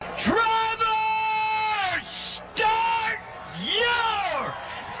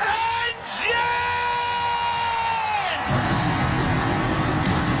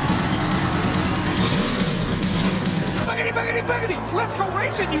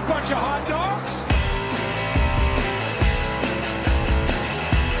Listen, you bunch of hot dogs!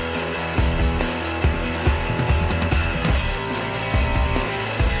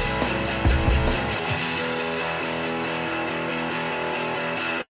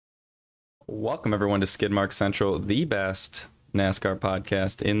 Welcome everyone to Skidmark Central, the best NASCAR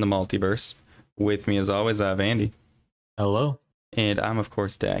podcast in the multiverse. With me as always, I have Andy. Hello. And I'm of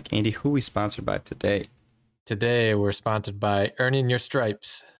course Dak. Andy, who are we sponsored by today? Today we're sponsored by Earning Your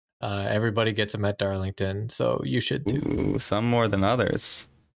Stripes. Everybody gets them at Darlington, so you should too. Ooh, some more than others.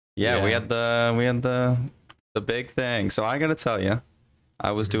 Yeah. we had the big thing. So I gotta tell you,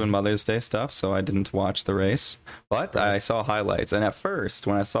 I was doing Mother's Day stuff, so I didn't watch the race, but I saw highlights. And at first,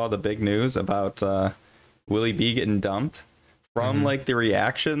 when I saw the big news about Willie B getting dumped, from like the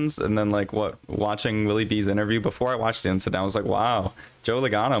reactions and then like watching Willie B's interview before I watched the incident, I was like, wow, Joey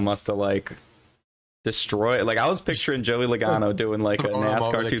Logano must have like destroyed. Like I was picturing Joey Logano doing like a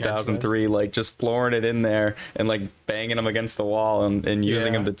NASCAR 2003, like just flooring it in there and like banging him against the wall and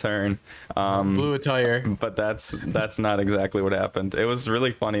using him to turn. Blew a tire. But that's not exactly what happened. It was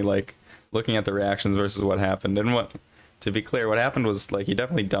really funny, like looking at the reactions versus what happened. And to be clear, what happened was like he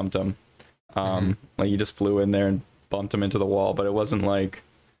definitely dumped him. Like he just flew in there and bumped him into the wall, but it wasn't like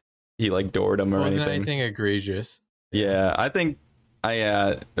he like doored him or wasn't anything. Anything egregious. Yeah, I think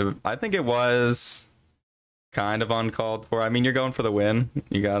it was kind of uncalled for. I mean, you're going for the win.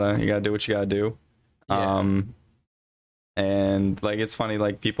 You gotta do what you gotta do. Yeah. And like it's funny,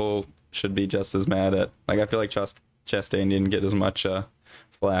 like people should be just as mad at. Like I feel like Chastain didn't get as much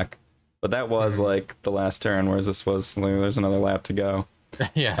flack, but that was like the last turn, whereas this was like, there's another lap to go.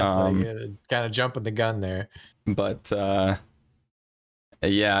 Yeah, it's like kind of jumping the gun there. But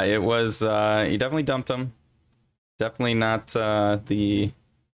yeah, it was. He definitely dumped him. Definitely not the,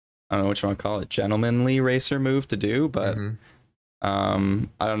 I don't know what you want to call it, gentlemanly racer move to do. But I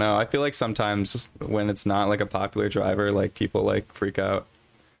don't know. I feel like sometimes when it's not like a popular driver, like people like freak out,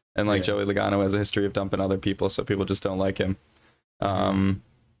 and like Joey Logano has a history of dumping other people, so people just don't like him.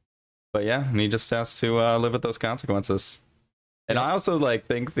 But yeah, and he just has to live with those consequences. And I also like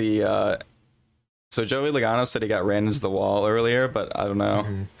think so Joey Logano said he got ran into the wall earlier, but I don't know.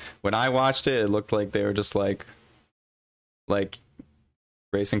 When I watched it, it looked like they were just like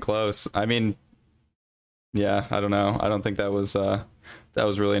racing close. I mean, yeah, I don't know. I don't think that was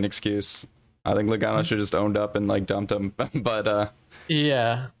really an excuse. I think Logano should just owned up and like dumped him. But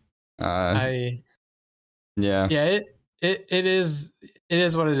yeah, it is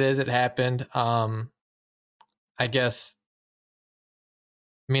what it is. It happened. I guess.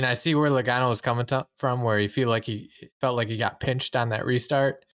 I mean, I see where Logano was coming from, where he felt like he got pinched on that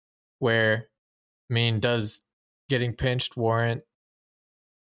restart. Where, I mean, does getting pinched warrant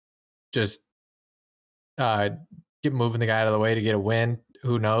just get moving the guy out of the way to get a win?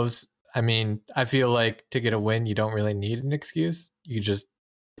 Who knows? I mean, I feel like to get a win, you don't really need an excuse. You just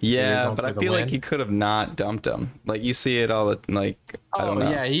but I feel like he could have not dumped him. Like you see it all I don't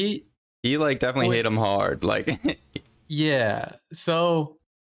know. Yeah, he like definitely hit him hard. Like yeah, so.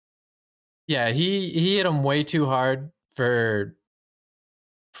 Yeah, he hit him way too hard for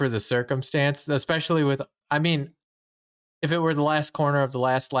the circumstance, especially with, I mean, if it were the last corner of the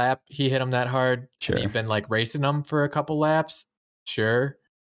last lap, he hit him that hard. Sure. And he'd been like racing him for a couple laps. Sure.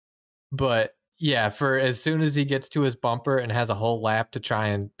 But yeah, for as soon as he gets to his bumper and has a whole lap to try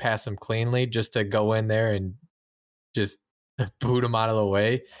and pass him cleanly, just to go in there and just boot him out of the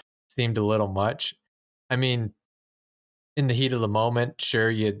way seemed a little much. I mean, in the heat of the moment, sure,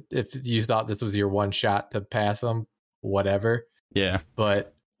 if you thought this was your one shot to pass him, whatever. Yeah.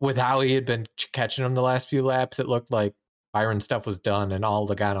 But with how he had been catching him the last few laps, it looked like Byron's stuff was done, and all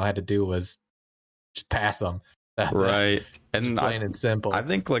Logano had to do was just pass him. Right. And plain and simple. I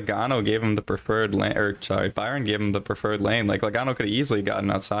think Logano gave him the preferred lane, Byron gave him the preferred lane. Like Logano could have easily gotten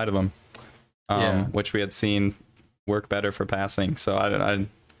outside of him, which we had seen work better for passing. So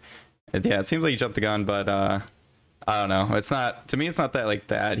it seems like he jumped the gun, but I don't know. It's not, to me, it's not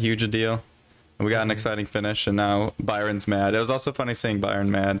that huge a deal. We got an exciting finish, and now Byron's mad. It was also funny seeing Byron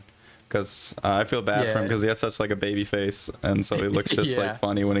mad, because I feel bad for him because he has such like a baby face, and so he looks just like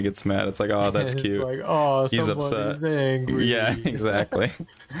funny when he gets mad. It's like, oh, that's cute. Like, oh, he's upset. Angry. Yeah, exactly.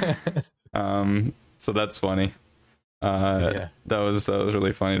 So that's funny. That was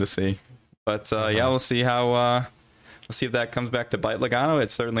really funny to see. But we'll see how. We'll see if that comes back to bite Logano.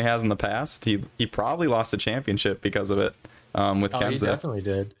 It certainly has in the past. He probably lost the championship because of it with Kenseth. He definitely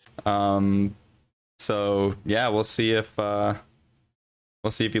did. So yeah, we'll see if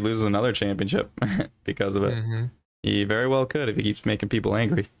he loses another championship because of it. He very well could if he keeps making people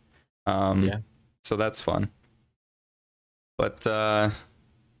angry. So that's fun. But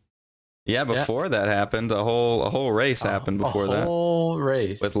Yeah, before that happened, a whole race happened before that. A whole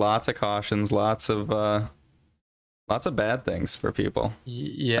race with lots of cautions, lots of bad things for people.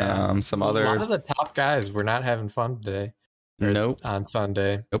 Yeah. A lot of the top guys were not having fun today. Nope. On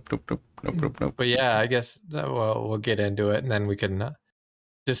Sunday. Nope. But yeah, I guess we'll get into it, and then we can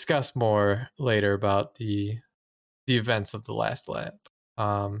discuss more later about the events of the last lap.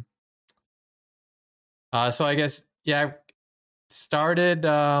 So I guess started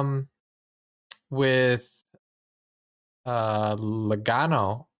with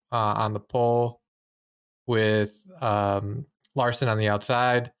Logano on the pole with Larson on the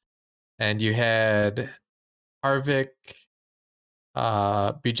outside, and you had Harvick,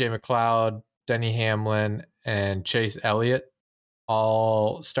 BJ McLeod, Denny Hamlin, and Chase Elliott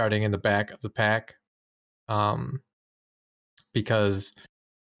all starting in the back of the pack because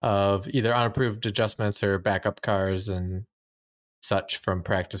of either unapproved adjustments or backup cars and such from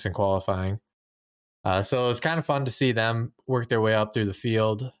practice and qualifying. So it was kind of fun to see them work their way up through the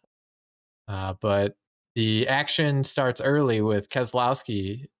field. But the action starts early with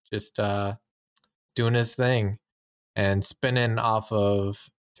Keselowski just doing his thing and spinning off of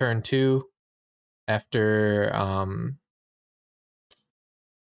turn 2 after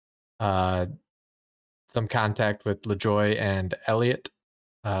some contact with LaJoie and Elliott.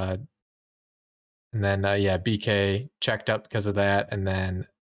 And then, BK checked up because of that and then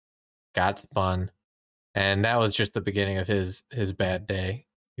got spun. And that was just the beginning of his bad day.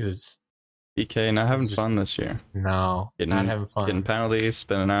 He was... BK not having fun this year. No, not having fun. Getting penalties,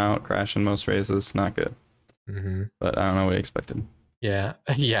 spinning out, crashing most races. Not good. Mm-hmm. But I don't know what he expected. Yeah.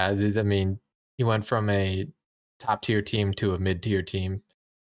 I mean, he went from a top-tier team to a mid-tier team.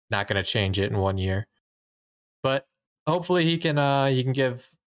 Not going to change it in 1 year. But hopefully he can give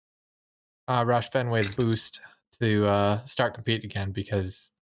Roush Fenway the boost to start competing again,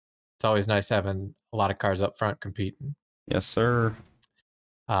 because it's always nice having a lot of cars up front competing. Yes, sir.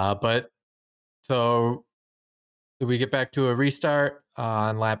 But so we get back to a restart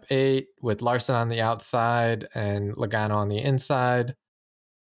on lap 8 with Larson on the outside and Logano on the inside.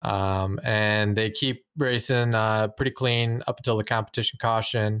 And they keep racing pretty clean up until the competition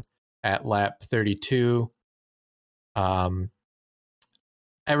caution at lap 32.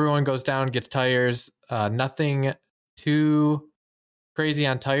 Everyone goes down, gets tires. Nothing too crazy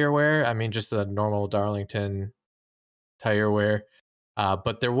on tire wear. I mean, just the normal Darlington tire wear.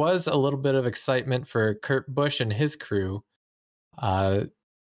 But there was a little bit of excitement for Kurt Busch and his crew on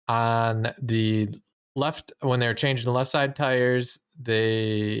the left. When they're changing the left side tires,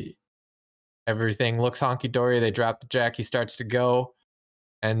 everything looks honky-dory. They drop the jack. He starts to go,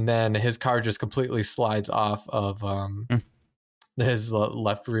 and then his car just completely slides off of his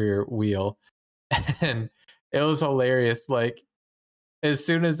left rear wheel. And it was hilarious. Like, as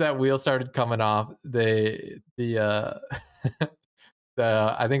soon as that wheel started coming off, I think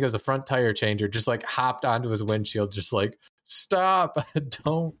it was the front tire changer just like hopped onto his windshield, just like, stop,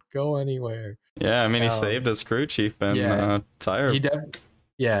 don't go anywhere. Yeah, I mean, he saved his crew chief and tire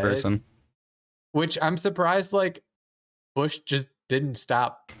person. Which I'm surprised, like, Busch just didn't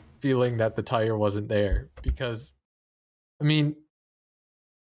stop feeling that the tire wasn't there, because, I mean,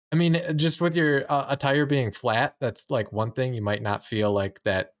 just with your a tire being flat, that's like one thing. You might not feel like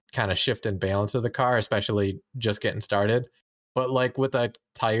that kind of shift in balance of the car, especially just getting started. But like with a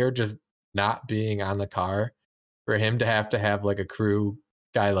tire just not being on the car, for him to have like a crew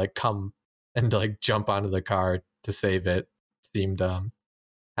guy like come and like jump onto the car to save it seemed I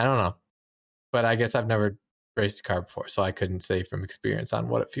don't know. But I guess I've never raced a car before, so I couldn't say from experience on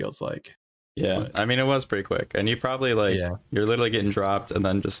what it feels like. Yeah, but, I mean, it was pretty quick, and you probably you're literally getting dropped and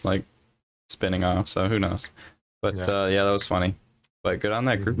then just like spinning off. So who knows? But that was funny. But good on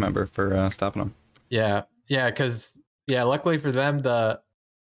that group member for stopping him. Yeah, because luckily for them, the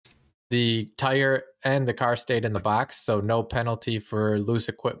tire and the car stayed in the box, so no penalty for loose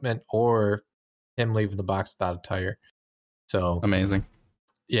equipment or him leaving the box without a tire. So amazing.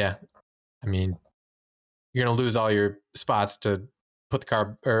 Yeah, I mean, you're gonna lose all your spots to put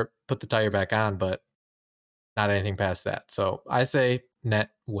the tire back on, but not anything past that. So I say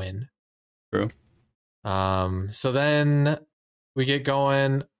net win. True. So then we get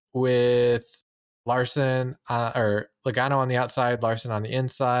going with Larson or Logano on the outside, Larson on the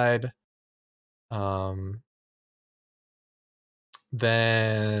inside.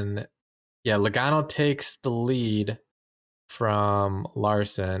 Then Logano takes the lead from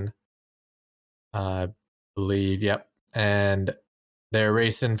Larson, I believe. Yep. And they're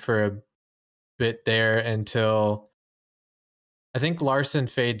racing for a bit there until I think Larson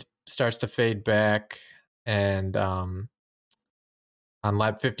starts to fade back, and on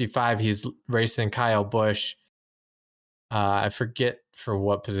lap 55, he's racing Kyle Busch. I forget for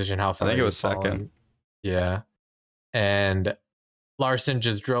what position, how far. I think it was fallen. second. Yeah. And Larson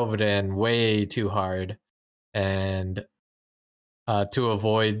just drove it in way too hard. And to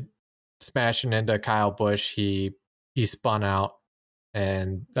avoid smashing into Kyle Busch, he spun out,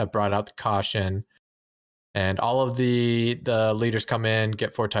 and that brought out the caution. And all of the leaders come in,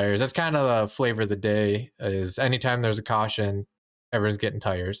 get 4 tires. That's kind of the flavor of the day, is anytime there's a caution, everyone's getting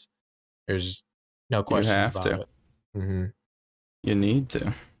tires. There's no questions about it. Mm-hmm. You need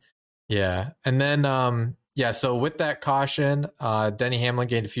to. Yeah. And then, so with that caution, Denny Hamlin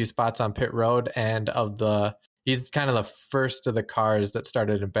gained a few spots on pit road, and he's kind of the first of the cars that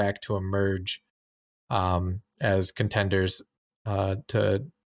started back to emerge as contenders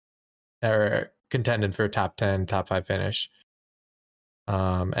contended for a top 10, top 5 finish.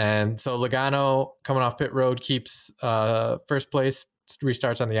 And so Logano coming off pit road keeps first place,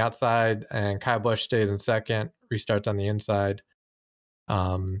 restarts on the outside, and Kyle Busch stays in second, restarts on the inside.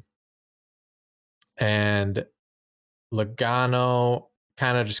 And Logano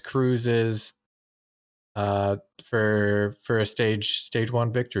kind of just cruises for a stage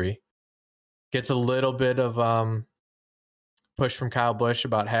 1 victory. Gets a little bit of push from Kyle Busch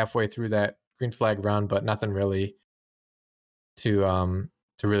about halfway through that green flag run, but nothing really to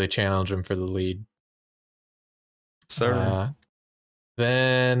really challenge him for the lead. Sir.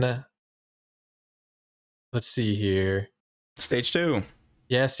 Then let's see here. Stage 2.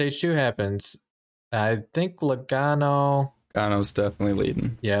 Yeah, stage 2 happens. I think Logano's definitely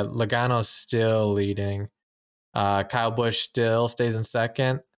leading. Yeah, Logano's still leading. Kyle Busch still stays in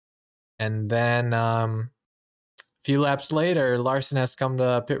second. And then a few laps later, Larson has come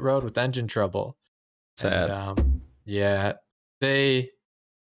to pit road with engine trouble. Sad. And, they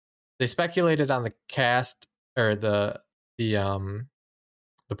speculated on the cast or the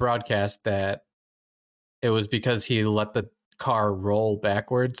broadcast that it was because he let the car roll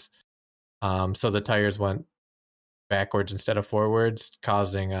backwards. So the tires went backwards instead of forwards,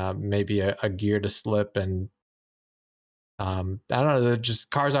 causing maybe a gear to slip. And I don't know,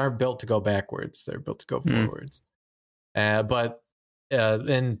 cars aren't built to go backwards. They're built to go forwards. But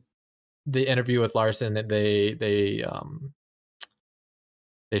in the interview with Larson, they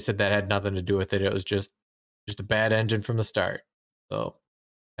said that had nothing to do with it. It was just a bad engine from the start. So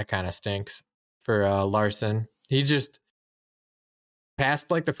that kind of stinks for Larson. He just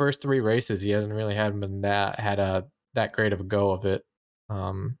past like the first 3 races, he hasn't really had that great of a go of it.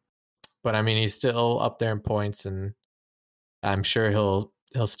 But I mean, he's still up there in points, and I'm sure he'll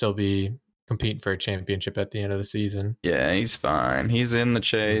still be competing for a championship at the end of the season. Yeah, he's fine. He's in the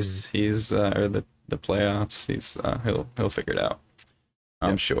chase. Mm-hmm. He's or the playoffs. He's he'll figure it out.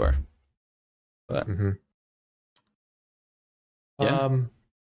 I'm sure. But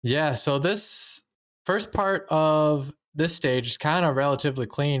so this first part of this stage is kind of relatively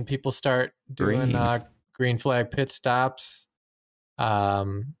clean. People start doing green flag pit stops.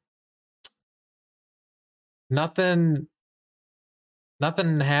 Nothing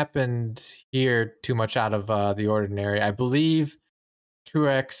happened here too much out of the ordinary. I believe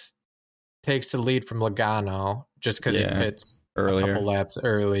Truex takes the lead from Logano just because he pits earlier, a couple laps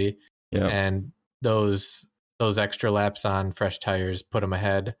early, and those extra laps on fresh tires put him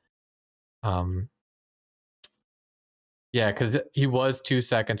ahead. Because he was 2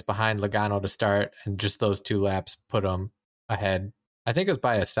 seconds behind Logano to start, and just those 2 laps put him ahead. I think it was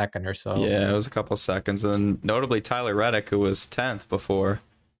by a second or so. Yeah, it was a couple seconds. And notably, Tyler Reddick, who was 10th before,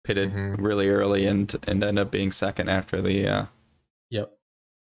 pitted really early and ended up being second after the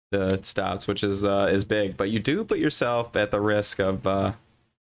stops, which is big. But you do put yourself at the risk of if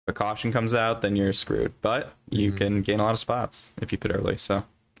a caution comes out, then you're screwed. But you can gain a lot of spots if you pit early. So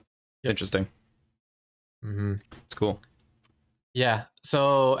interesting. It's cool. Yeah.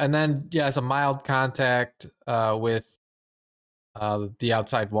 So, and then it's a mild contact with the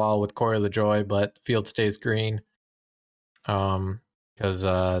outside wall with Corey LaJoie, but field stays green. Because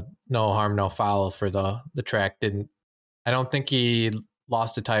no harm, no foul for the track. I don't think he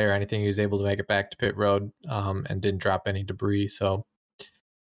lost a tire or anything. He was able to make it back to pit road and didn't drop any debris. So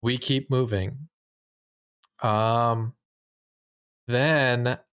we keep moving. Then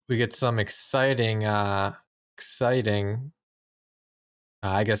we get some exciting.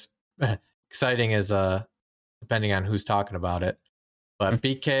 I guess exciting is depending on who's talking about it. But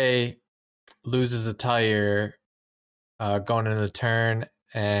BK loses a tire going into the turn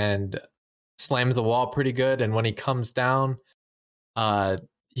and slams the wall pretty good. And when he comes down,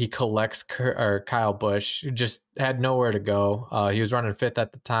 he collects Kyle Busch, who just had nowhere to go. He was running 5th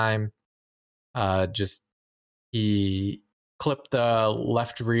at the time. He clipped the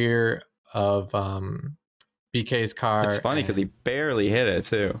left rear of BK's car. It's funny because he barely hit it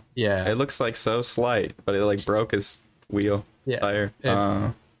too. Yeah, it looks like so slight, but it like broke his wheel tire.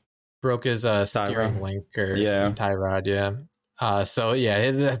 Broke his steering link or tie rod. Yeah. So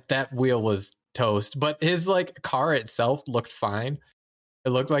yeah, that wheel was toast, but his like car itself looked fine. It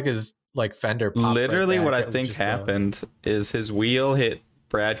looked like his like fender popped literally right what back. I think happened is his wheel hit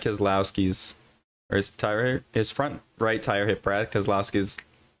Brad Keselowski's, or his front right tire hit Brad Keselowski's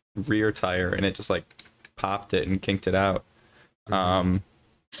rear tire, and it just like popped it and kinked it out.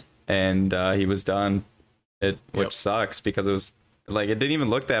 And he was done. Which sucks because it was like it didn't even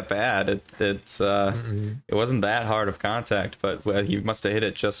look that bad. It wasn't that hard of contact, but he must have hit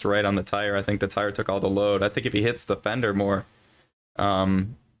it just right on the tire. I think the tire took all the load. I think if he hits the fender more,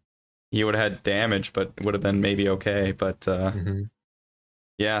 he would have had damage, but would have been maybe okay. But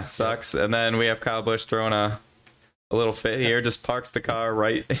yeah, sucks. And then we have Kyle Busch throwing a little fit here, just parks the car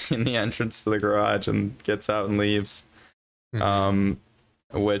right in the entrance to the garage and gets out and leaves.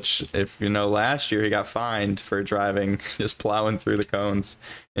 Which, if you know, last year he got fined for driving, just plowing through the cones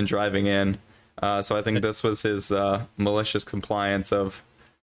and driving in. So I think this was his malicious compliance of,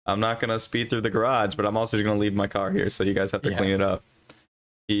 I'm not going to speed through the garage, but I'm also going to leave my car here, so you guys have to clean it up.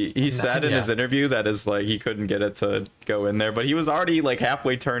 He said in his interview that is like he couldn't get it to go in there, but he was already like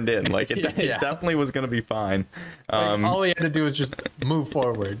halfway turned in. Like it definitely was going to be fine. Like, all he had to do was just move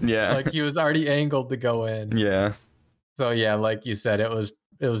forward. Yeah, like he was already angled to go in. Yeah. So yeah, like you said, it was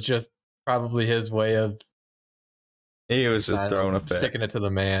just probably his way of. He was just throwing a fit, sticking it to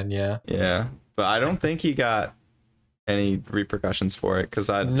the man. Yeah. Yeah, but I don't think he got any repercussions for it because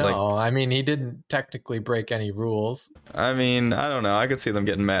I mean he didn't technically break any rules. I mean, I don't know. I could see them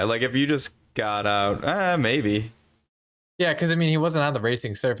getting mad. Like if you just got out, maybe. Yeah, because I mean he wasn't on the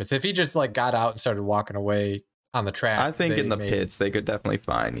racing surface. If he just like got out and started walking away on the track, I think in the pits they could definitely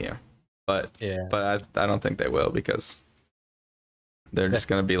fine you. But I don't think they will because they're just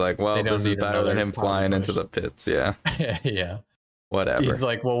gonna be like, well, this is better than him flying into the pits. Yeah. Yeah. Whatever. He's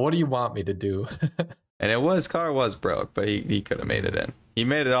like, well, what do you want me to do? And his car was broke, but he could have made it in. He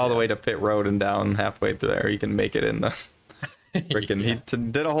made it all the way to pit road and down halfway through there. He can make it in the freaking. He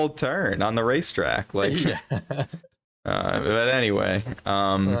did a whole turn on the racetrack, like. But anyway,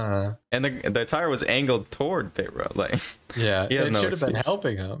 and the tire was angled toward pit road, like. Yeah, it should have been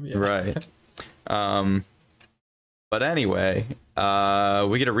helping him. Yeah. Right. But anyway,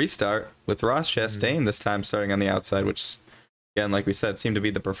 we get a restart with Ross Chastain this time starting on the outside, which, again, like we said, seemed to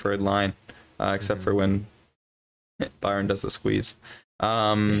be the preferred line. Except for when Byron does the squeeze.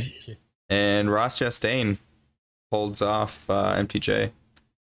 And Ross Chastain holds off MTJ.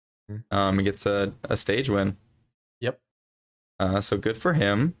 He gets a stage win. Yep. So good for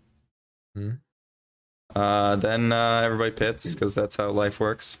him. Then everybody pits because that's how life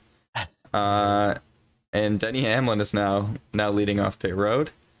works. And Denny Hamlin is now leading off pit road.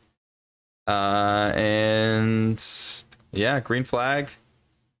 And yeah, green flag.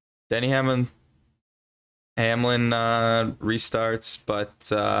 Denny Hamlin restarts,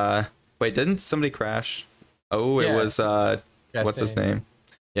 but wait, didn't somebody crash? Oh, it was what's his name?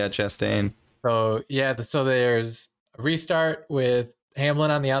 Yeah, Chastain. So so there's a restart with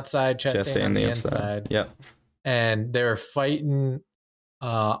Hamlin on the outside, Chastain on the inside. Yep. And they're fighting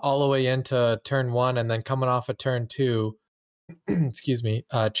all the way into turn 1, and then coming off of turn 2. Excuse me.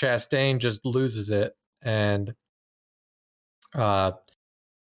 Chastain just loses it and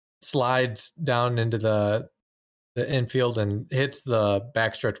slides down into the infield and hits the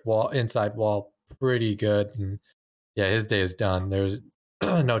backstretch inside wall pretty good. And yeah, his day is done. There's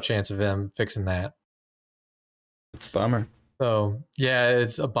no chance of him fixing that. It's a bummer. So yeah,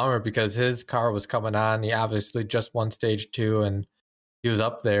 it's a bummer because his car was coming on. He obviously just won stage 2 and he was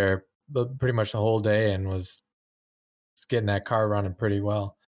up there pretty much the whole day and was getting that car running pretty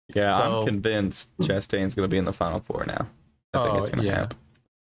well. Yeah, I'm convinced Chastain's going to be in the Final 4 now. I think it's going to happen.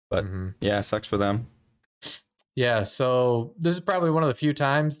 But yeah, sucks for them. Yeah, so this is probably one of the few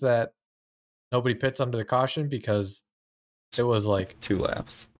times that nobody pits under the caution because it was like 2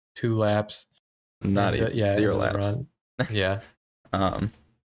 laps. 2 laps. Not even 0 laps. Yeah.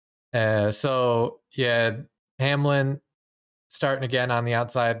 So yeah, Hamlin starting again on the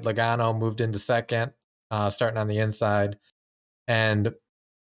outside. Logano moved into second, starting on the inside, and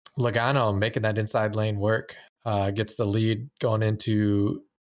Logano making that inside lane work. Gets the lead going into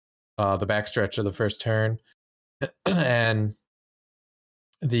the backstretch of the first turn. And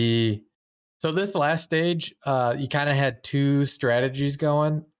so this last stage, you kind of had 2 strategies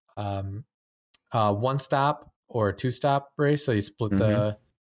going. 1 stop or 2 stop race. So you split the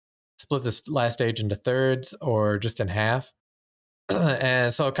last stage into thirds or just in half.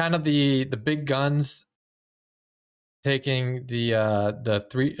 And so kind of the big guns taking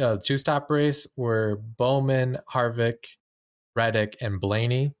the two-stop race were Bowman, Harvick, Reddick, and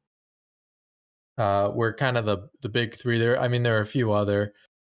Blaney. Were kind of the big three there. I mean, there are a few other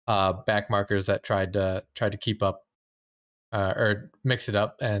back markers that tried to keep up or mix it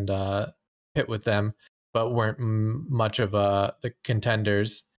up and pit with them, but weren't much of the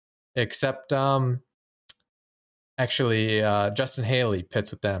contenders, except actually Justin Haley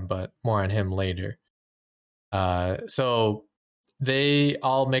pits with them, but more on him later. So they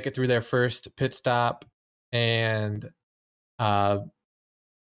all make it through their first pit stop, and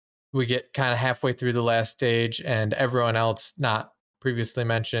we get kind of halfway through the last stage, and everyone else not previously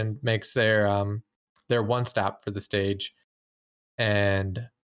mentioned makes their one stop for the stage. And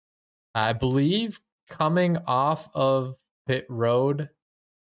I believe coming off of pit road,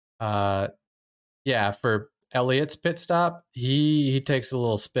 for Elliott's pit stop, he takes a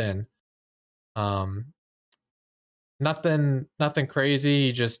little spin. Nothing crazy.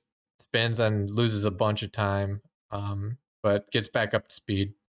 He just spins and loses a bunch of time, but gets back up to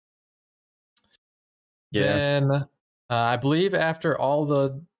speed. Yeah. Then I believe after all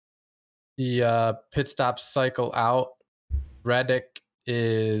the pit stops cycle out, Reddick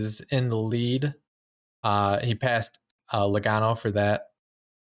is in the lead. He passed Logano for that.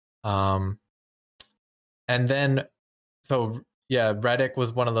 And then, Reddick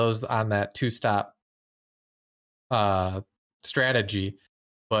was one of those on that two-stop strategy.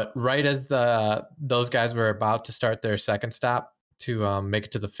 But right as those guys were about to start their second stop to make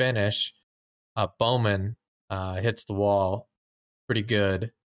it to the finish, Bowman hits the wall pretty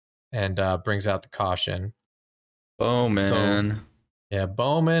good and brings out the caution. Bowman. So,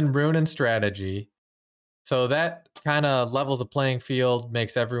 Bowman ruining strategy. So that kind of levels the playing field,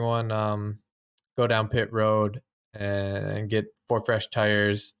 makes everyone go down pit road and get 4 fresh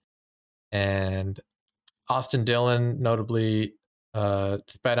tires. And Austin Dillon notably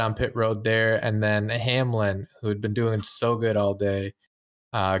sped on pit road there. And then Hamlin, who had been doing so good all day,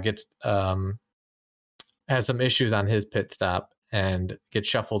 has some issues on his pit stop and gets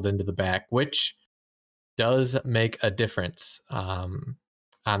shuffled into the back, which does make a difference on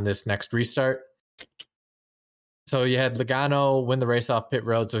this next restart. So you had Logano win the race off pit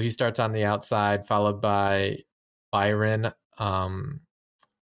road, so he starts on the outside, followed by Byron,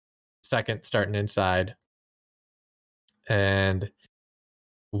 second, starting inside. And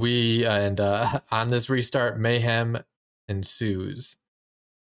on this restart, mayhem ensues.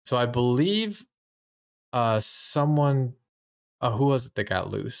 So I believe someone, who was it that got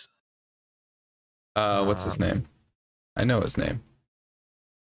loose? What's his name? I know his name.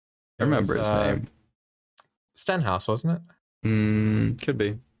 I remember his name. Stenhouse, wasn't it? Could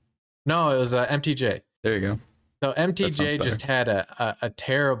be. No, it was MTJ. There you go. So MTJ just had a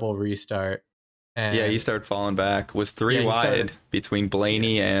terrible restart. And he started falling back. Was 3 wide between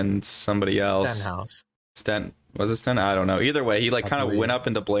Blaney and somebody else. Stenhouse. Was it Sten? I don't know. Either way, he kind of went up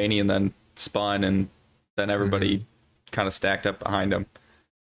into Blaney and then spun, and then everybody kind of stacked up behind him.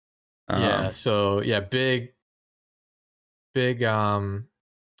 Big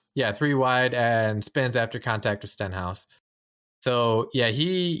 3 wide and spins after contact with Stenhouse. So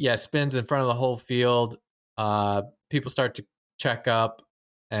he spins in front of the whole field. People start to check up,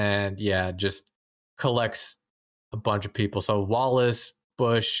 and just collects a bunch of people. So Wallace,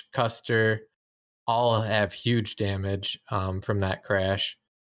 Busch, Custer all have huge damage from that crash.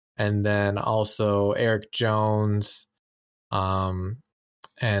 And then also Eric Jones and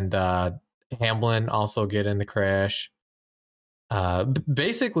Hamlin also get in the crash.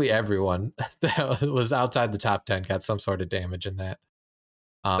 Basically everyone that was outside the top 10 got some sort of damage in that.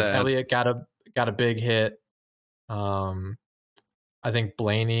 Elliott got a big hit. I think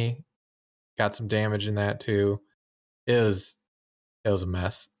Blaney got some damage in that too. It was a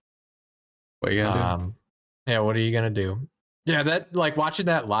mess. What are you gonna do? What are you gonna do? Yeah, that watching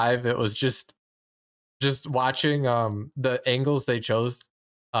that live, it was just watching the angles they chose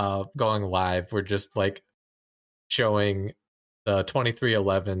going live were just showing the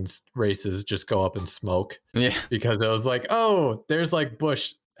 2311's races just go up in smoke. Yeah. Because it was there's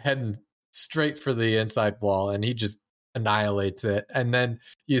Busch heading straight for the inside wall and he just annihilates it. And then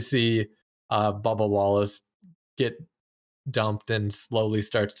you see Bubba Wallace get dumped and slowly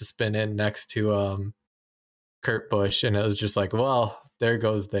starts to spin in next to Kurt Busch, and it was just well, there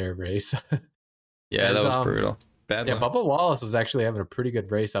goes their race. Yeah, that was brutal. Bad luck. Bubba Wallace was actually having a pretty good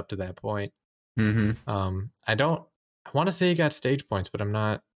race up to that point. I want to say he got stage points, but I'm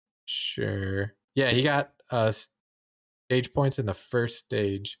not sure. Yeah, he got stage points in the first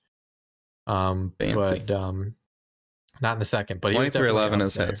stage. Fancy. But Not in the second, but he was 23XI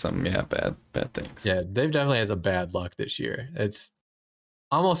has there. had some bad things. Yeah, they've definitely has a bad luck this year. It's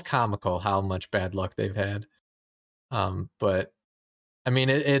almost comical how much bad luck they've had. But I mean,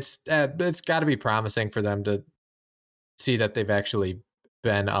 it's got to be promising for them to see that they've actually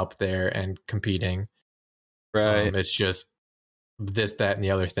been up there and competing. Right. It's just this, that, and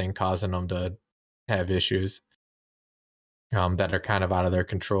the other thing causing them to have issues that are kind of out of their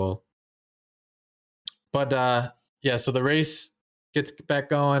control. But yeah, so the race gets back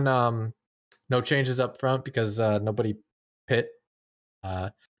going. No changes up front because nobody pit.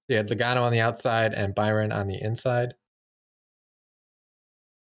 They had Logano on the outside and Byron on the inside.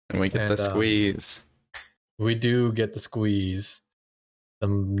 And we get the squeeze. We do get the squeeze. The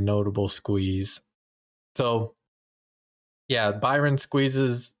notable squeeze. So, yeah, Byron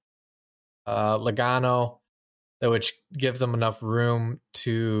squeezes Logano, which gives him enough room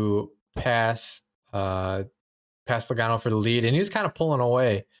to pass Logano for the lead, and he was kind of pulling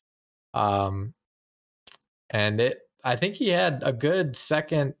away. And I think he had a good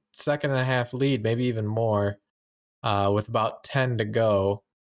second and a half lead, maybe even more, with about 10 to go.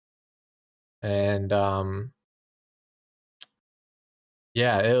 And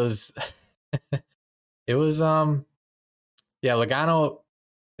yeah, it was Logano,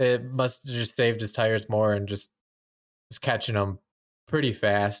 it must have just saved his tires more and just was catching them pretty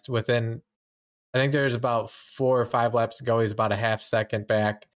fast. Within, I think there's about 4 or 5 laps to go, he's about a half second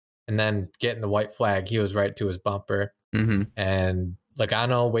back, and then getting the white flag, he was right to his bumper. Mm-hmm. And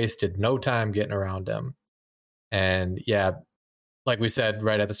Logano wasted no time getting around him. And yeah, like we said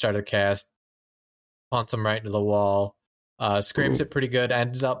right at the start of the cast, punts him right into the wall, scrapes it pretty good,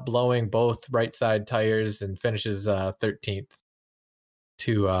 ends up blowing both right side tires and finishes 13th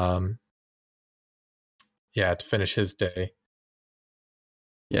to finish his day.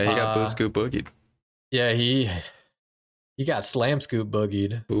 Yeah, he got scoop boogied. Yeah, he got slam scoop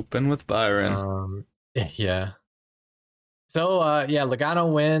boogied. Hooping with Byron. Yeah. So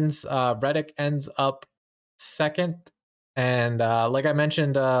Logano wins. Reddick ends up second, and like I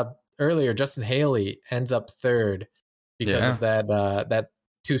mentioned earlier, Justin Haley ends up third because of that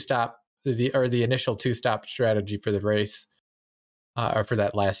two-stop, the initial two-stop strategy for the race, or for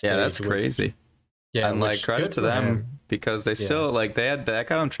that last stage. Yeah, that's crazy. Yeah, and like credit to them because they still they had that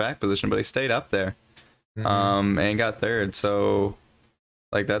got on track position, but he stayed up there, and got third. So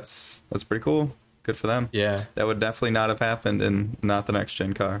like that's pretty cool. Good for them. Yeah, that would definitely not have happened in not the next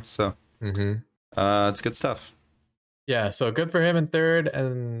gen car. So it's good stuff. Yeah, so good for him in third,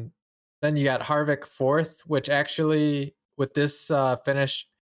 and then you got Harvick fourth, which actually with this finish,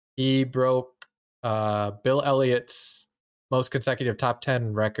 he broke Bill Elliott's most consecutive top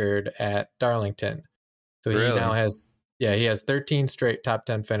 10 record at Darlington. So he now has 13 straight top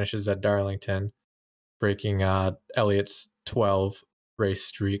 10 finishes at Darlington, breaking Elliott's 12 race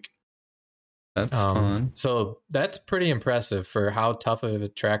streak. That's fun. So that's pretty impressive for how tough of a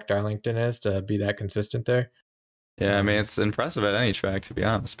track Darlington is to be that consistent there. Yeah, I mean, it's impressive at any track, to be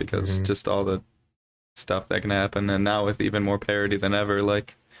honest, because just all the stuff that can happen, and now with even more parity than ever,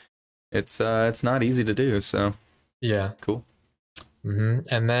 like it's not easy to do. So yeah, cool.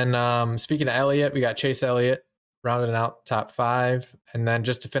 And then speaking of Elliott, we got Chase Elliott rounding out top 5, and then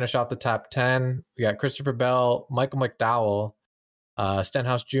just to finish off the top 10, we got Christopher Bell, Michael McDowell,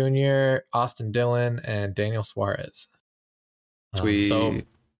 Stenhouse Jr., Austin Dillon, and Daniel Suarez. So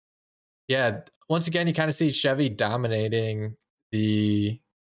yeah, once again, you kind of see Chevy dominating the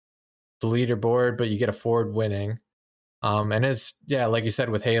leaderboard, but you get a Ford winning. And it's, like you said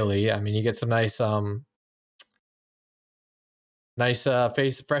with Haley, I mean, you get some nice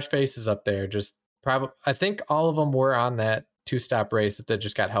fresh faces up there. Just I think all of them were on that 2-stop race that they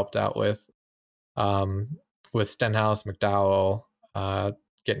just got helped out with Stenhouse, McDowell,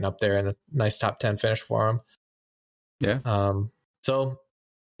 getting up there and a nice top 10 finish for them. Yeah. So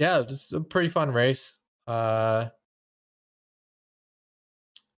yeah, just a pretty fun race. I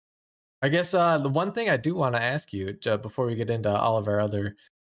guess the one thing I do want to ask you before we get into all of our other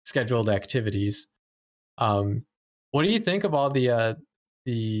scheduled activities, what do you think of all the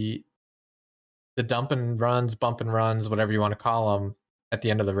bump and runs, whatever you want to call them, at the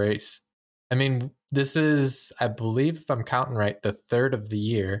end of the race? I mean, this is, I believe, if I'm counting right, the third of the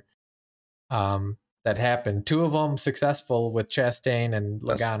year that happened. 2 of them successful with Chastain and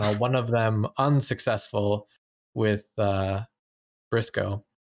Logano. One of them unsuccessful with Briscoe.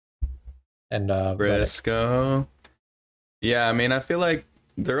 And Briscoe. Reddick. Yeah, I mean, I feel like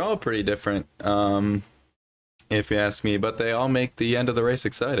they're all pretty different, if you ask me, but they all make the end of the race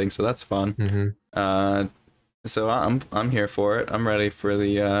exciting, so that's fun. So I'm here for it. I'm ready for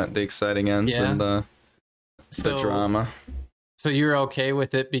the exciting ends and the the drama. So you're okay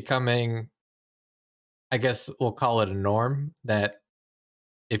with it becoming, I guess we'll call it a norm, that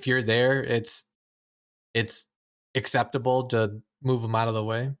if you're there, it's acceptable to move them out of the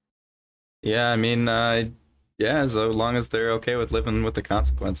way? Yeah, I mean, yeah, as long as they're okay with living with the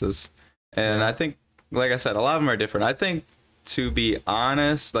consequences. And I think, like I said, a lot of them are different. I think, to be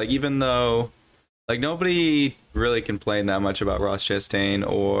honest, like, even though, like, nobody really complained that much about Ross Chastain,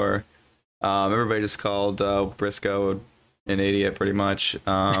 or everybody just called Briscoe an idiot, pretty much.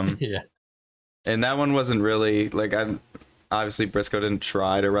 Yeah. And that one wasn't really, like, obviously Briscoe didn't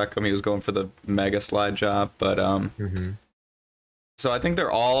try to wreck him. He was going for the mega slide job, but so I think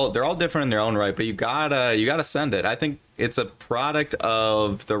they're all different in their own right, but you gotta send it. I think it's a product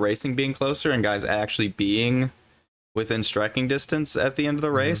of the racing being closer and guys actually being within striking distance at the end of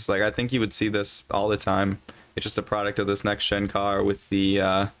the race. Like, I think you would see this all the time. It's just a product of this next gen car with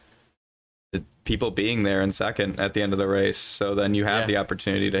the people being there in second at the end of the race. So then you have the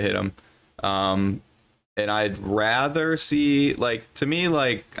opportunity to hit them. And I'd rather see, like, to me,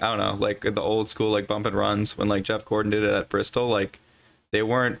 like, I don't know, like the old school, like, bump and runs when, like, Jeff Gordon did it at Bristol. Like, they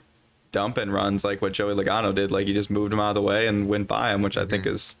weren't dumping runs like what Joey Logano did. Like, he just moved them out of the way and went by him, which I think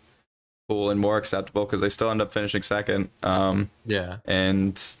is cool and more acceptable, because they still end up finishing second. And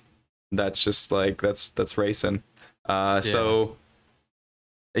that's just, like, that's racing. So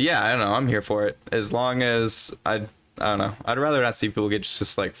yeah, I don't know, I'm here for it, as long as I don't know, I'd rather not see people get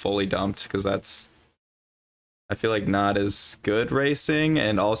just like fully dumped, because that's, I feel like, not as good racing,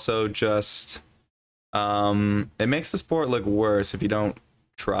 and also just it makes the sport look worse if you don't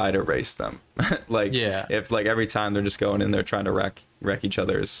try to race them. Like, if, like, every time they're just going in there trying to wreck each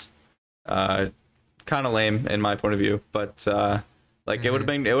other's, kind of lame in my point of view. But like, it would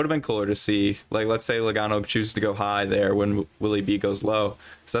have been cooler to see, like, let's say Logano chooses to go high there when Willie B goes low,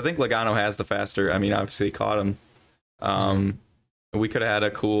 because I think Logano has the faster, I mean, obviously he caught him. We could have had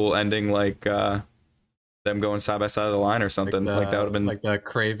a cool ending, like them going side by side of the line or something, like that would have been like the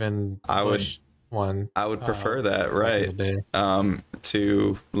Craven Busch one. I would prefer that, right?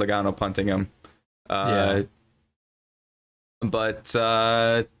 To Logano punting him. But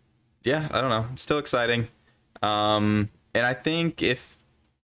yeah, I don't know. It's still exciting. And I think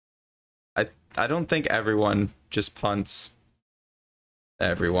I don't think everyone just punts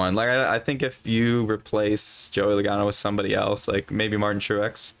everyone. Like, I think if you replace Joey Logano with somebody else, like maybe Martin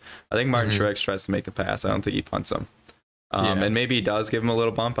Truex, I think Martin Truex tries to make the pass. I don't think he punts him. And maybe he does give him a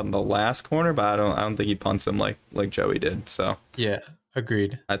little bump on the last corner, but I don't think he punts him like Joey did. So yeah,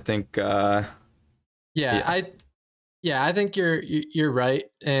 agreed. I think I think you're right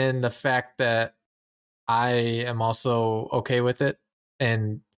in the fact that I am also okay with it,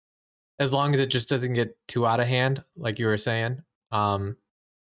 and as long as it just doesn't get too out of hand, like you were saying, to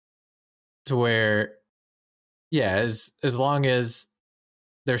where, as long as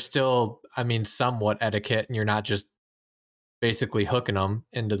there's still, I mean, somewhat etiquette, and you're not just basically hooking them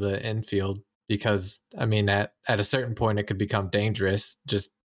into the infield, because, I mean, at a certain point it could become dangerous, just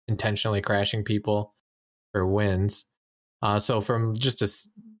intentionally crashing people for wins. So from just a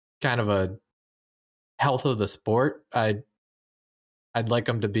kind of a health of the sport, I'd like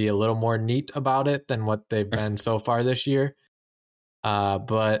them to be a little more neat about it than what they've been so far this year.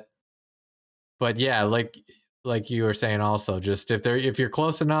 But yeah, like you were saying, also, just if you're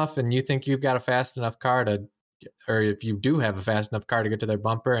close enough and you think you've got a fast enough car or if you do have a fast enough car to get to their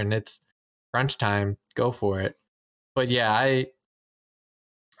bumper and it's crunch time, go for it. But yeah,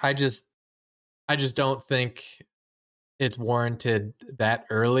 I just don't think it's warranted that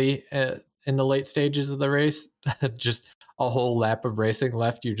early in the late stages of the race. Just a whole lap of racing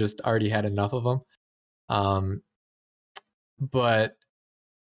left, you just already had enough of them. But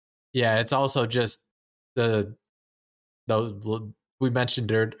yeah, it's also just those we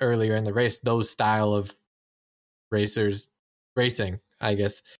mentioned earlier in the race, those style of racing, I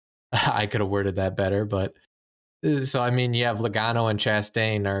guess. I could have worded that better, but so, I mean, you have Logano and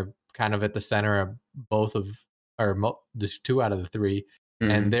Chastain are kind of at the center of both of, or the two out of the three,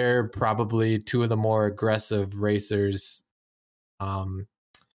 and they're probably two of the more aggressive racers on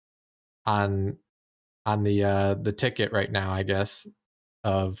the ticket right now, I guess.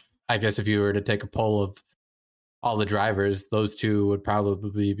 If you were to take a poll of all the drivers, those two would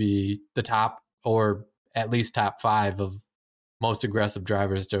probably be the top, or at least top 5 of most aggressive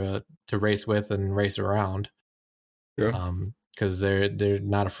drivers to race with and race around. Sure. Because they're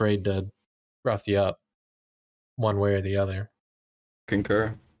not afraid to rough you up one way or the other.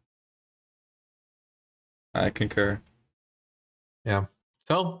 Concur. I concur. Yeah.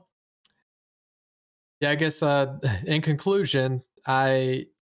 So yeah, I guess in conclusion,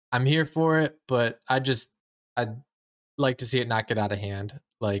 I'm here for it, but I just I'd like to see it not get out of hand.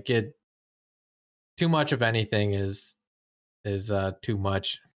 Like too much of anything is too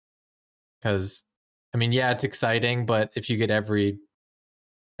much. Because I mean, yeah, it's exciting, but if you get every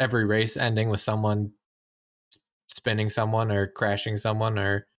race ending with someone spinning someone or crashing someone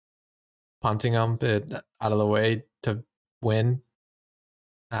or punting them out of the way to win,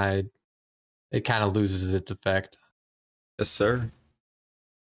 it kind of loses its effect. Yes, sir.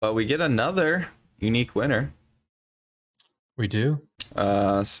 But we get another unique winner. We do.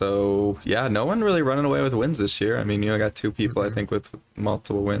 So yeah, no one really running away with wins this year. I mean, you got two people, I think, with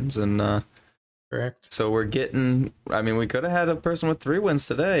multiple wins, and correct. So we're getting. I mean, we could have had a person with 3 wins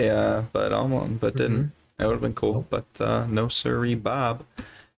today, but didn't. That would have been cool. But no sirree, Bob.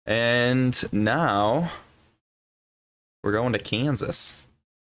 And now we're going to Kansas.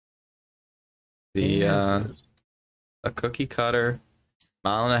 A cookie cutter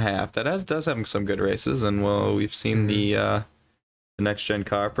 1.5 miles. That does have some good races, and we've seen the next gen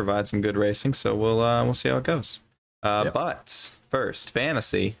car provide some good racing. So we'll see how it goes. But first,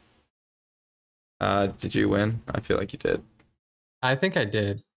 fantasy. Did you win? I feel like you did. I think I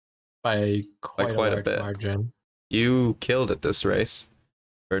did by quite a large margin. You killed it this race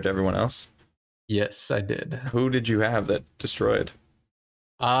compared to everyone else. Yes, I did. Who did you have that destroyed?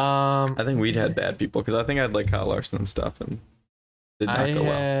 I think we'd had bad people because I think I had like Kyle Larson and stuff, and did not go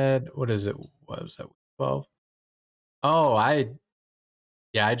well. What is it? What was that? 12. Oh, I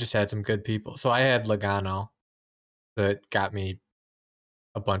just had some good people. So I had Logano that got me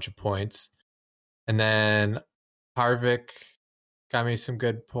a bunch of points. And then Harvick got me some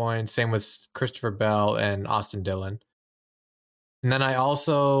good points. Same with Christopher Bell and Austin Dillon. And then I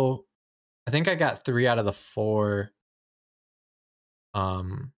think I got 3 out of the 4. 3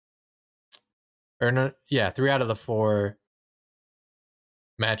 out of the 4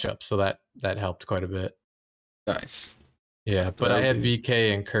 matchups. So that helped quite a bit. Nice. Yeah, but I had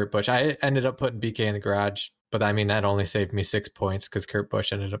BK and Kurt Busch. I ended up putting BK in the garage, but I mean that only saved me 6 points because Kurt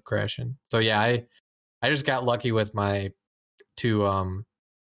Busch ended up crashing. So yeah, I just got lucky with my two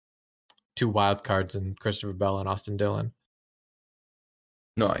wild cards and Christopher Bell and Austin Dillon.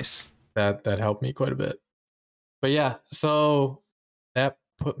 Nice. That helped me quite a bit. But yeah, so that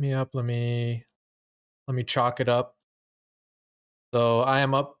put me up. Let me chalk it up. So I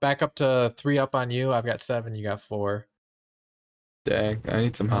am back up to 3 up on you. I've got 7. You got 4. Dang, I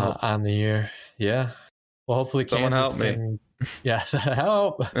need some help on the year. Yeah. Well, hopefully someone Kansas help me. Yes,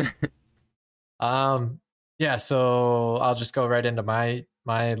 help. Yeah. So I'll just go right into my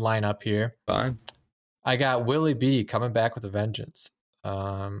lineup here. Fine. I got Willie B coming back with a vengeance.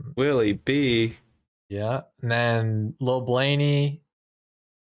 Willie B. Yeah, and then Lil Blaney,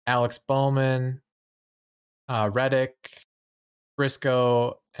 Alex Bowman, Reddick,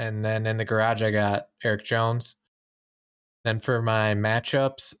 Briscoe, and then in the garage I got Eric Jones. Then for my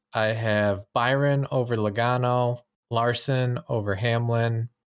matchups, I have Byron over Logano, Larson over Hamlin,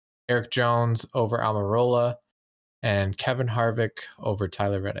 Eric Jones over Almirola, and Kevin Harvick over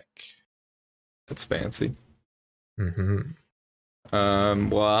Tyler Reddick. That's fancy. Mm-hmm.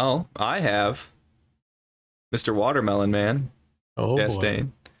 Well, I have Mr. Watermelon Man. Oh, Chastain.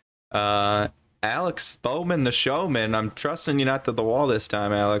 Alex Bowman, the showman. I'm trusting you not to the wall this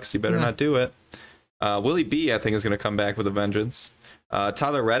time, Alex. You better not do it. Willie B, I think, is going to come back with a vengeance.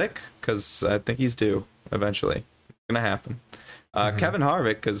 Tyler Reddick, because I think he's due eventually. It's going to happen. Kevin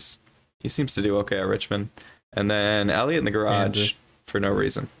Harvick, because he seems to do okay at Richmond. And then Elliott in the garage for no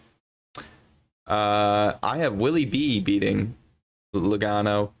reason. I have Willie B beating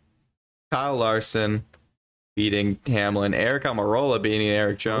Logano. Kyle Larson beating Hamlin. Eric Almirola beating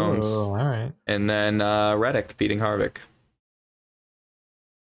Eric Jones. Oh, all right. And then Reddick beating Harvick.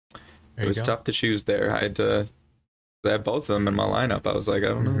 It was tough to choose there. I had both of them in my lineup. I was like, I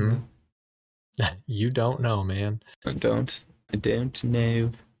don't know. You don't know, man. I don't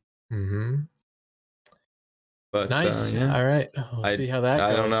know. Mm-hmm. But nice. Yeah. All right. We'll see how that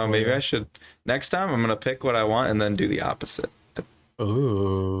goes. I don't know. Maybe I should. Next time, I'm going to pick what I want and then do the opposite.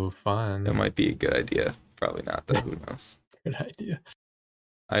 Ooh, fun. That might be a good idea. Probably not, though. Who knows? Good idea.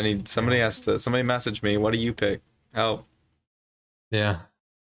 I need somebody message me. What do you pick? Help. Yeah.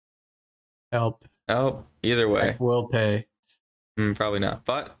 Help. Either way. I will pay. Probably not.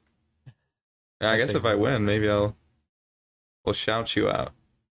 But I guess if I win, maybe we'll shout you out.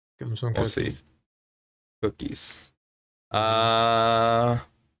 Give them some cookies. We'll see. Cookies. Yeah,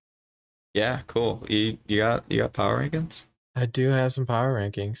 cool. You got power rankings? I do have some power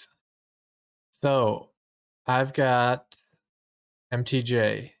rankings. So I've got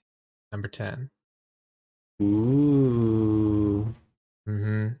MTJ number 10. Ooh.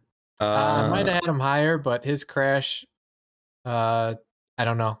 Mm-hmm. I might have had him higher, but his crash, I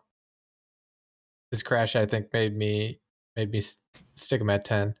don't know. His crash, I think, made me stick him at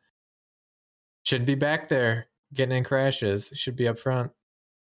 10. Shouldn't be back there getting in crashes. Should be up front.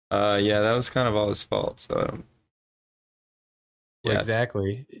 Yeah, that was kind of all his fault. So, yeah,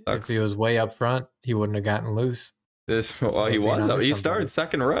 exactly. Sucks. If he was way up front, he wouldn't have gotten loose. He was up. He started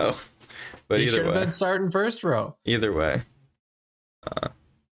second row, but he should have been starting first row. Either way,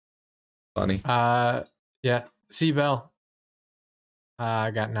 funny. Yeah. C Bell.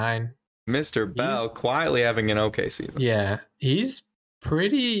 I got 9. Mr. Bell quietly having an okay season. Yeah, he's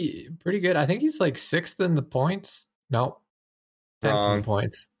pretty good. I think he's like 6th in the points. No, 10th in the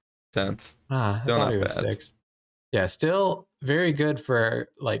points. 10th. I thought he was 6th. Yeah, still very good for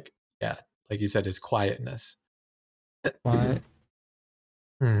like you said, his quietness. Quiet.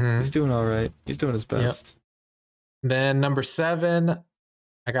 He's doing all right. He's doing his best. Yep. Then number 7,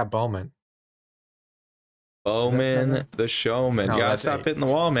 I got Bowman. Bowman, the showman. No, you gotta stop hitting the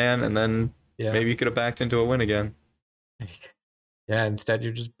wall, man, and then maybe you could have backed into a win again. Yeah, instead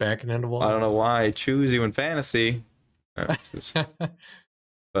you're just backing into walls. I don't know why I choose you in fantasy.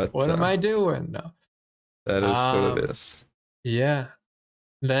 But what am I doing? No. That is what it is. Yeah.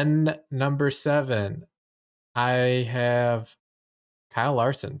 Then number 7, I have Kyle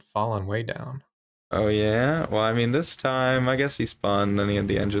Larson falling way down. Oh, yeah? Well, I mean, this time, I guess he spun, then he had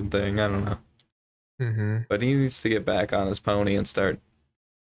the engine thing. I don't know. But he needs to get back on his pony and start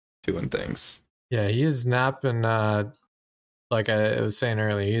doing things. Yeah, he has not been, like I was saying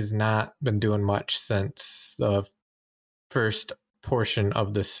earlier, he's not been doing much since the first portion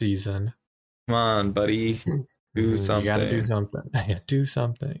of the season. Come on, buddy. Do something. You gotta do something. Do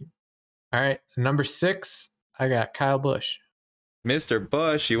something. All right, number 6, I got Kyle Busch. Mr.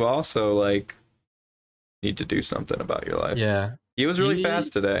 Busch, you also, need to do something about your life. Yeah. He was really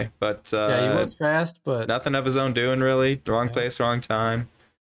fast today, but he was fast, but nothing of his own doing, really. Wrong place, wrong time.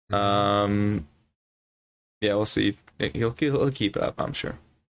 Yeah, we'll see. He'll keep it up, I'm sure.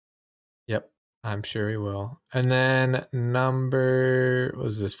 Yep, I'm sure he will. And then number,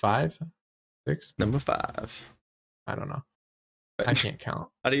 was this 5? 6? Number 5. I don't know. I can't count.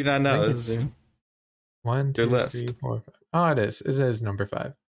 How do you not know? 1, 2, 3, 4, 5. Oh, it is. It is number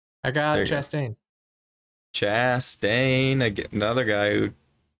 5. I got Chastain. Chastain, another guy who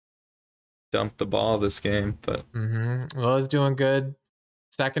dumped the ball this game, but well, he's doing good.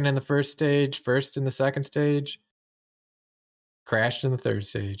 2nd in the first stage, 1st in the second stage, crashed in the 3rd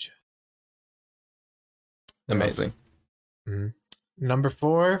stage. Amazing. Number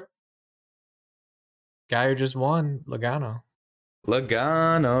 4, guy who just won, Logano.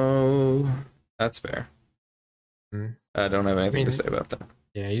 That's fair. I don't have anything to say about that.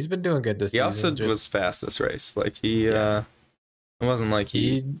 Yeah, he's been doing good this season. He also was fast this race. It wasn't like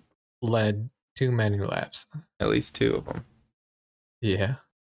he led too many laps. At least 2 of them. Yeah.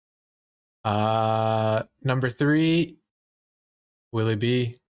 Number 3, Willie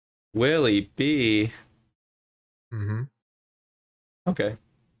B. Willie B. Okay.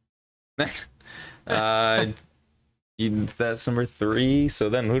 That's number 3. So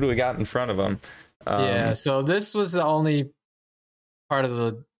then who do we got in front of him? So this was the only part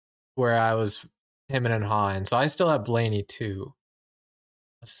of where I was him and hawing. So I still have Blaney 2. I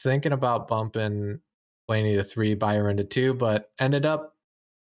was thinking about bumping Blaney to 3, Byron to 2, but ended up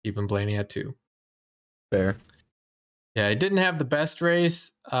keeping Blaney at 2. Fair. Yeah, he didn't have the best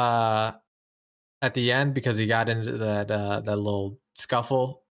race at the end because he got into that little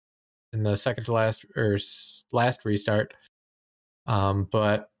scuffle in the second to last or last restart.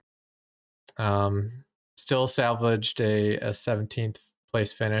 But still salvaged a 17th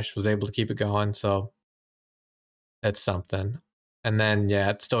place finish, was able to keep it going, so that's something. And then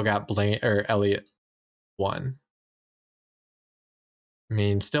it still got Elliott 1. I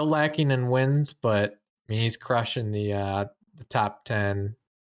mean, still lacking in wins, but he's crushing the top 10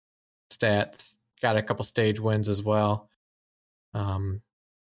 stats. Got a couple stage wins as well.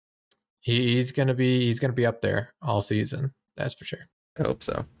 He's gonna be up there all season. That's for sure. I hope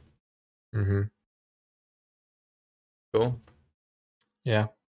so. Cool. Yeah.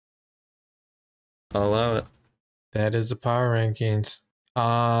 I'll allow it. That is the power rankings.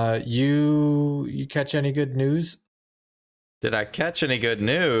 You catch any good news? Did I catch any good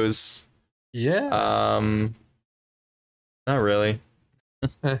news? Yeah. Not really.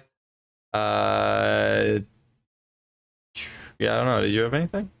 Yeah, I don't know. Did you have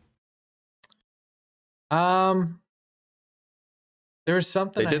anything? There was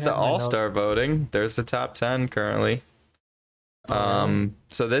something. They did the All-Star voting. There's the top 10 currently.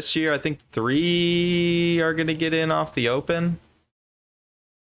 So this year I think 3 are going to get in off the open.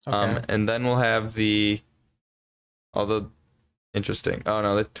 Okay. And then we'll have all the interesting. Oh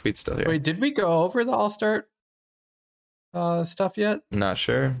no, the tweet's still here. Wait, did we go over the All-Star stuff yet? Not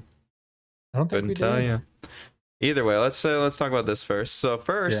sure. I don't think we Couldn't tell did. you. Either way, let's talk about this first. So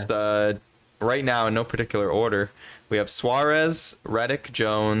first, right now in no particular order, we have Suarez, Reddick,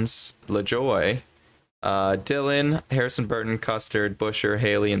 Jones, LaJoy, Dillon, Harrison Burton, Custard, Busher,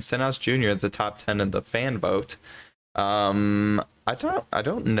 Haley, and Stenhouse Jr. as the top 10 in the fan vote. I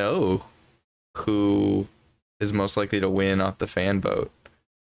don't know who is most likely to win off the fan vote.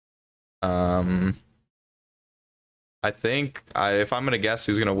 I think if I'm gonna guess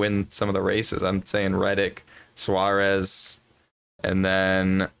who's gonna win some of the races, I'm saying Reddick, Suarez, and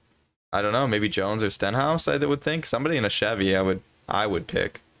then I don't know, maybe Jones or Stenhouse. I would think somebody in a Chevy. I would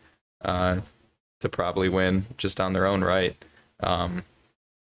pick to probably win just on their own right.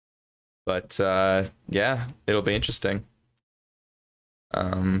 But yeah, it'll be interesting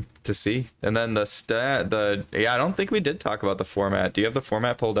to see. And then I don't think we did talk about the format. Do you have the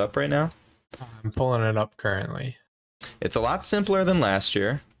format pulled up right now? I'm pulling it up currently. It's a lot simpler than last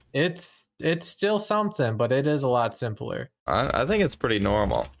year. It's still something, but it is a lot simpler. I think it's pretty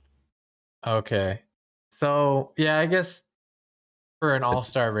normal. Okay. So, yeah, I guess for an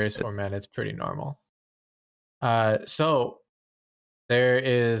all-star race format, it's pretty normal. So there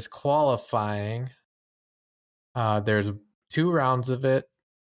is qualifying. There's 2 rounds of it.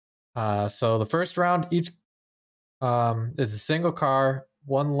 So the first round each is a single car,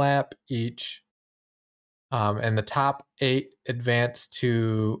 1 lap each. And the top 8 advance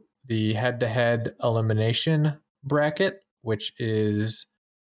to the head-to-head elimination bracket, which is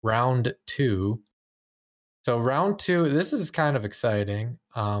round 2. So round 2, this is kind of exciting.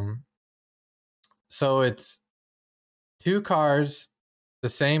 So it's 2 cars the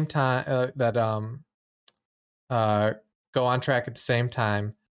same time that go on track at the same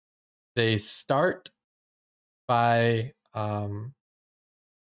time. They start by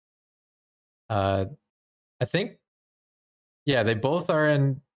I think, yeah, they both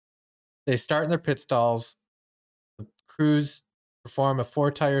are they start in their pit stalls. The crews perform a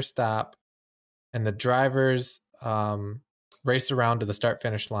 4-tire stop, and the drivers race around to the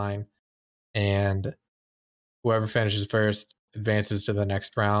start-finish line, and whoever finishes first advances to the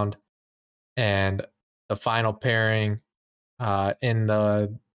next round. And the final pairing in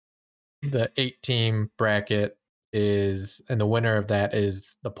the 8-team bracket and the winner of that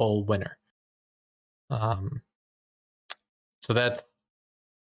is the pole winner. So that's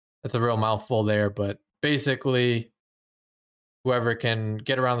a real mouthful there, but basically whoever can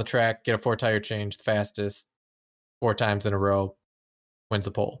get around the track, get a 4-tire change the fastest 4 times in a row wins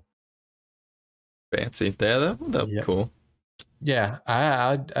the pole. Fancy. That'd be cool. Yeah,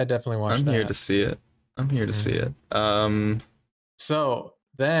 I definitely watch that. I'm here to see it. So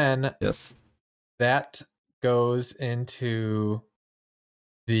then yes, that goes into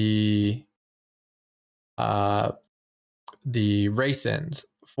the race-ins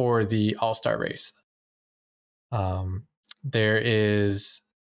for the All-Star race. There is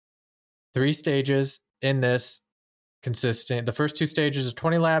 3 stages in this consistent. The first 2 stages are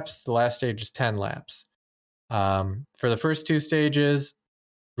 20 laps. The last stage is 10 laps. For the first 2 stages,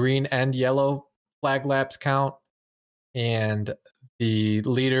 green and yellow flag laps count, and the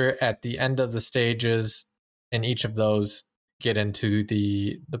leader at the end of the stages in each of those get into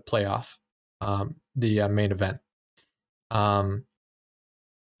the playoff, the main event. And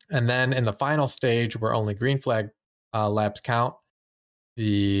then in the final stage, where only green flag laps count,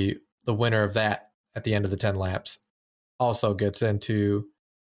 the winner of that at the end of the 10 laps also gets into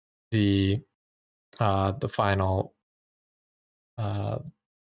the final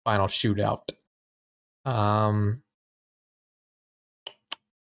shootout.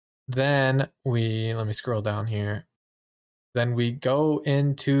 Then let me scroll down here. Then we go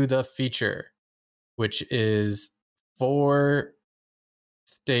into the feature, which is 4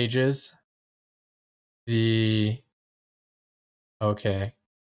 stages. Okay.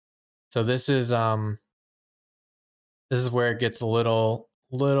 So this is where it gets a little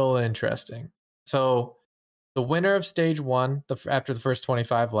interesting. So the winner of stage 1, after the first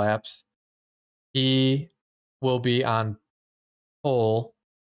 25 laps, he will be on pole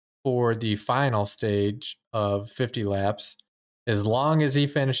for the final stage of 50 laps, as long as he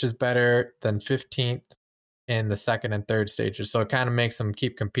finishes better than 15th in the second and third stages. So it kind of makes him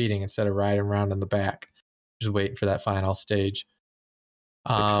keep competing instead of riding around in the back, just waiting for that final stage.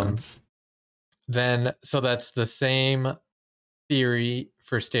 Makes sense. Then, so that's the same theory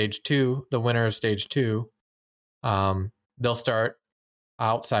for stage 2. The winner of stage 2, they'll start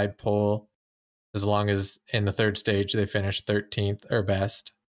outside pole as long as in the third stage they finish 13th or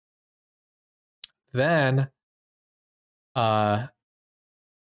best. then, so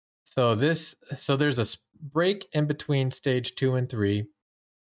there's a break in between stage 2 and 3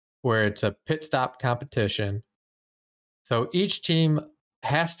 where it's a pit stop competition. So each team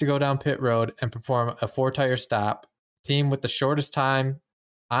has to go down pit road and perform a 4-tire stop. Team with the shortest time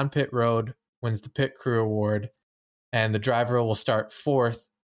on pit road wins the pit crew award, and the driver will start 4th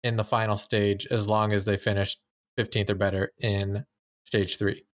in the final stage as long as they finish 15th or better in stage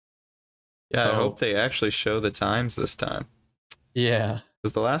 3. Yeah, I hope they actually show the times this time. Yeah.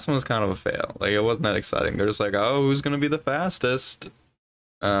 Because the last one was kind of a fail. Like, it wasn't that exciting. They're just like, oh, who's going to be the fastest?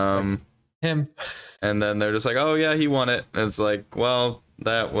 Him. And then they're just like, oh, yeah, he won it. And it's like, well,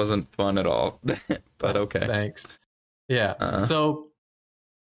 that wasn't fun at all. But okay. Thanks. Yeah. So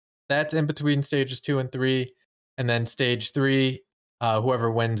that's in between stages 2 and 3. And then stage 3, whoever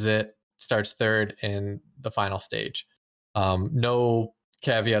wins it starts 3rd in the final stage. No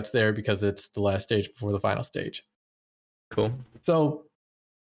caveats there because it's the last stage before the final stage. Cool. So,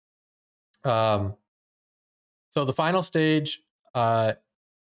 the final stage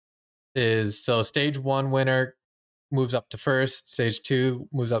is, so stage 1 winner moves up to 1st, stage 2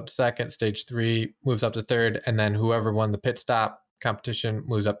 moves up to 2nd, stage 3 moves up to 3rd, and then whoever won the pit stop competition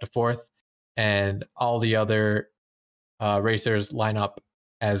moves up to 4th, and all the other racers line up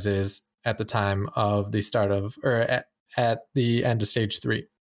as is at the time of the start of, or at the end of stage 3.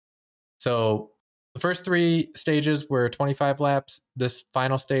 So the first 3 stages were 25 laps. This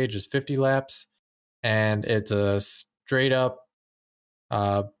final stage is 50 laps, and it's a straight up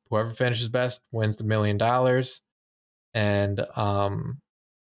whoever finishes best wins the $1 million. And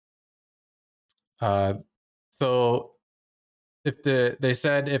so if they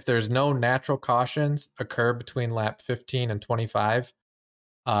said if there's no natural cautions occur between lap 15 and 25,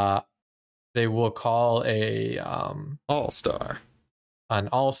 they will call an all-star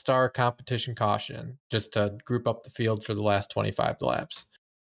competition caution just to group up the field for the last 25 laps,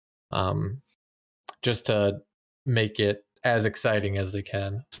 just to make it as exciting as they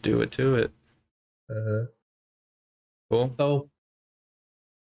can. Let's do it to it. Cool. So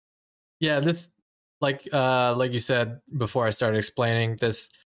yeah, this like you said before I started explaining, this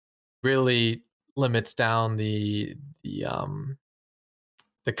really limits down the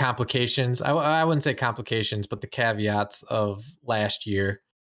complications. I wouldn't say complications, but the caveats of last year.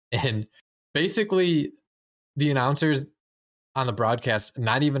 And basically the announcers on the broadcast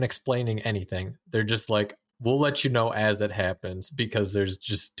not even explaining anything. They're just like, we'll let you know as it happens because there's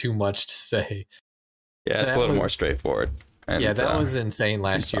just too much to say. Yeah, it's a little more straightforward. And, yeah, that was insane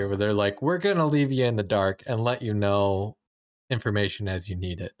last year where they're like, we're going to leave you in the dark and let you know information as you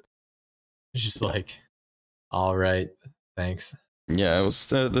need it. It's just like, all right, thanks. Yeah, it was.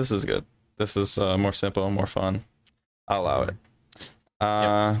 This is good. This is more simple and more fun. I'll allow it.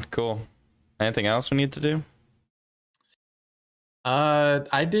 Cool. Anything else we need to do?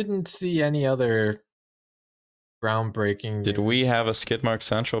 I didn't see any other groundbreaking. Did we have a Skidmark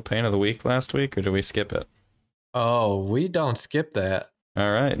Central Pain of the Week last week, or did we skip it? Oh, we don't skip that.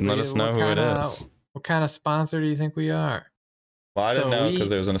 All right, and let us know who it is. What kind of sponsor do you think we are? Well, I didn't know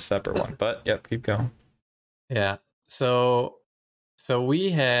because it was in a separate one, but yep, keep going. Yeah, so we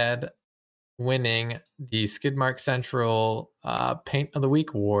had winning the Skidmark Central Paint of the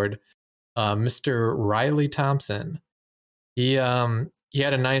Week award, Mr. Riley Thompson. He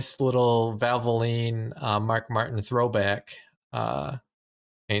had a nice little Valvoline Mark Martin throwback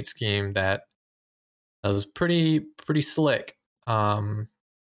paint scheme that was pretty slick.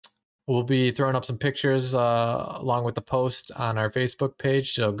 We'll be throwing up some pictures along with the post on our Facebook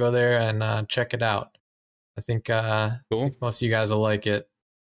page, so go there and check it out. I think cool. most of you guys will like it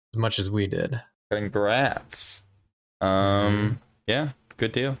as much as we did. Congrats. Yeah,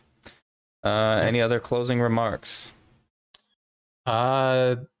 good deal. Any other closing remarks?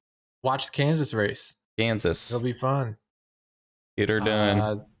 Watch the Kansas race. Kansas. It'll be fun. Get her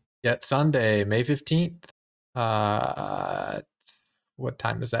done. Yeah, Sunday, May 15th. What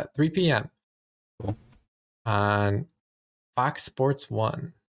time is that? 3 p.m. Cool. On Fox Sports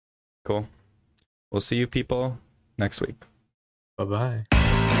 1. Cool. We'll see you people next week. Bye-bye.